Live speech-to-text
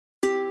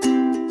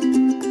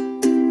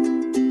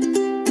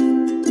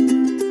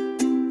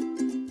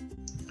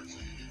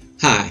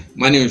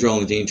My name is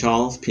Roland Jean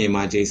Charles,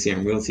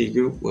 PMI Realty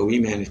Group, where we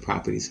manage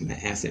properties from an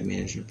asset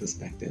management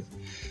perspective.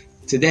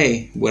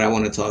 Today, what I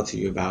want to talk to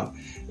you about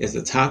is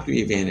the top 3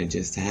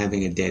 advantages to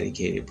having a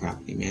dedicated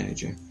property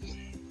manager.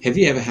 Have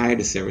you ever hired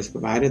a service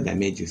provider that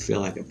made you feel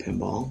like a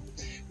pinball,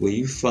 where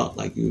you felt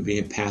like you were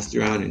being passed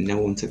around and no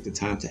one took the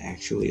time to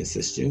actually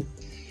assist you?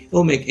 It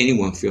will make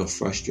anyone feel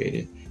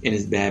frustrated, and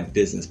it's bad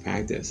business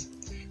practice.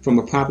 From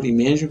a property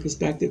management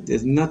perspective,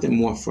 there's nothing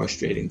more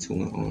frustrating to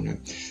an owner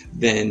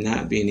than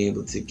not being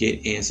able to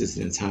get answers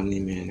in a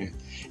timely manner.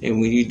 And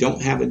when you don't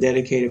have a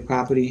dedicated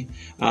property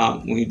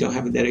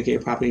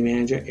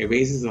manager, it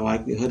raises the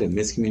likelihood of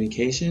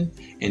miscommunication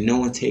and no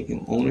one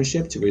taking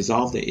ownership to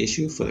resolve the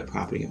issue for the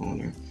property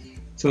owner.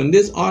 So in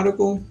this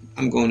article,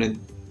 I'm going to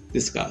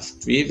discuss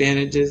 3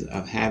 advantages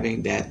of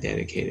having that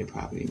dedicated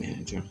property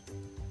manager.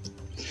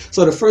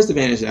 So the first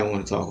advantage that I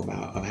want to talk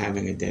about of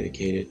having a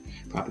dedicated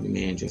property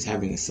manager is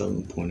having a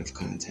single point of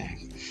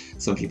contact.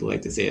 Some people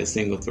like to say a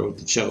single throat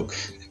to choke.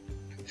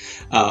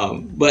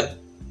 But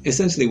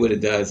essentially what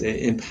it does, it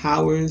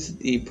empowers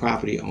the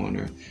property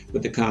owner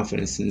with the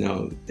confidence to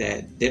know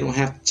that they don't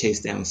have to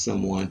chase down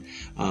someone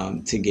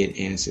to get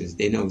answers.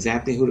 They know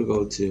exactly who to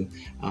go to,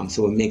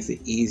 so it makes it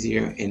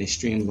easier and it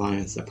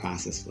streamlines the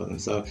process for them.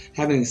 So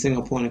having a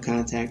single point of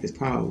contact is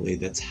probably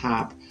the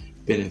top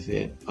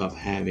benefit of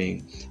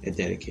having a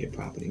dedicated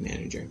property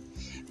manager.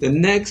 The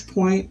next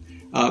point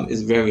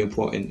is very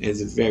important,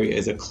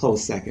 is a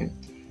close second.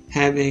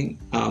 Having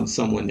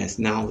someone that's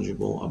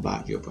knowledgeable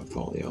about your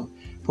portfolio.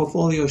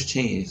 Portfolios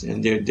change,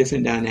 and there are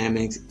different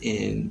dynamics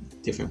in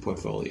different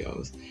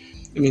portfolios.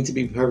 I mean, to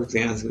be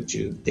perfectly honest with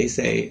you, they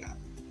say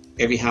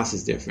every house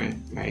is different,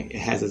 right? It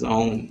has its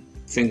own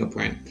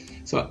fingerprint.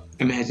 So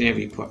imagine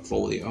every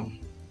portfolio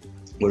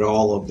with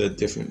all of the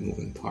different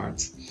moving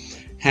parts.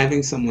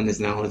 Having someone that's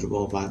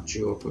knowledgeable about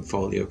your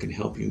portfolio can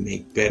help you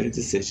make better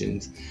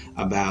decisions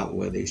about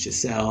whether you should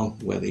sell,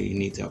 whether you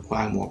need to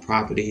acquire more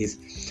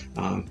properties,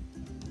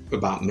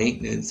 about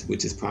maintenance,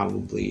 which is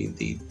probably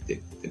the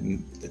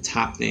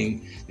top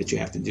thing that you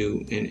have to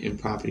do in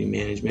property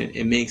management.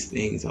 It makes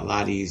things a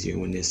lot easier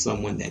when there's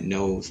someone that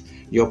knows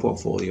your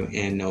portfolio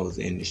and knows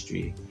the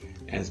industry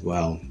as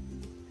well.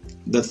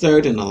 The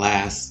third and the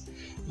last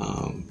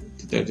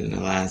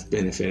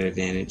benefit or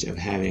advantage of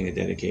having a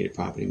dedicated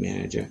property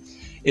manager,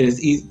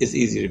 it's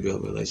easy to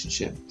build a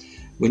relationship.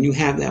 When you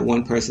have that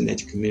one person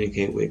that you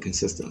communicate with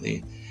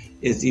consistently,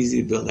 it's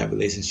easy to build that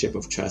relationship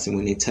of trust. And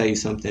when they tell you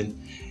something,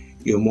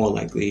 you're more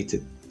likely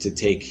to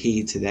take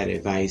heed to that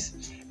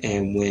advice.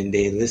 And when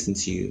they listen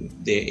to you,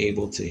 they're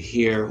able to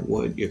hear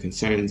what your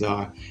concerns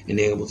are, and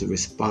they're able to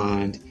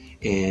respond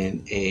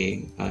in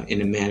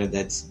a manner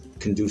that's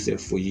conducive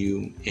for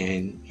you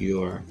and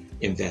your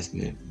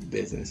investment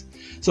business.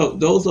 So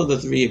those are the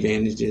 3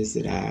 advantages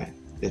that I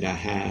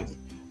have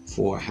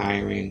for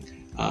hiring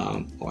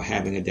or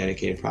having a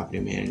dedicated property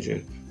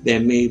manager. There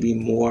may be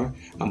more,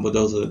 but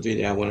those are the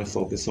 3 that I want to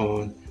focus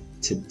on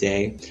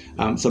today.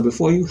 So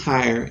before you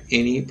hire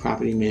any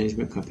property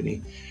management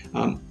company,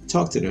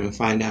 talk to them and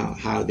find out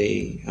how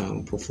they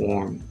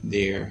perform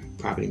their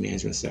property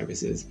management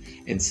services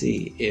and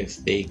see if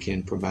they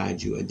can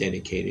provide you a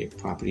dedicated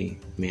property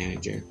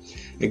manager.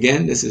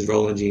 Again, this is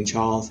Roland Jean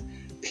Charles,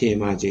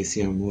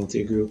 PMI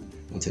Realty Group.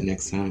 Until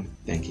next time,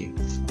 thank you.